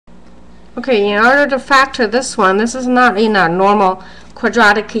Okay, in order to factor this one, this is not in our normal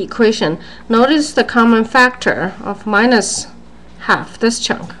quadratic equation. Notice the common factor of minus half, this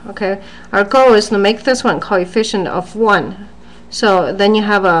chunk. Okay, our goal is to make this one coefficient of 1. So then you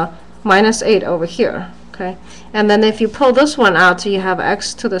have a minus 8 over here. Okay, and then if you pull this one out, you have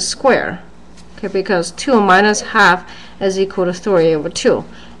x to the square. Okay, because 2 minus half is equal to 3 over 2.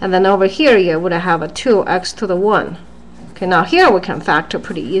 And then over here you would have a 2x to the 1. Okay, now here we can factor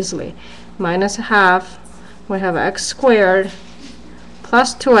pretty easily. Minus half, we have x squared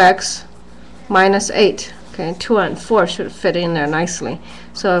plus 2x minus 8. Okay, 2 and 4 should fit in there nicely.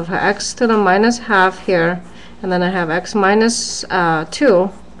 So I have x to the minus half here, and then I have x minus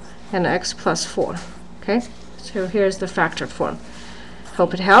 2 and x plus 4. Okay, so here's the factored form.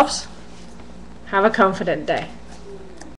 Hope it helps. Have a confident day.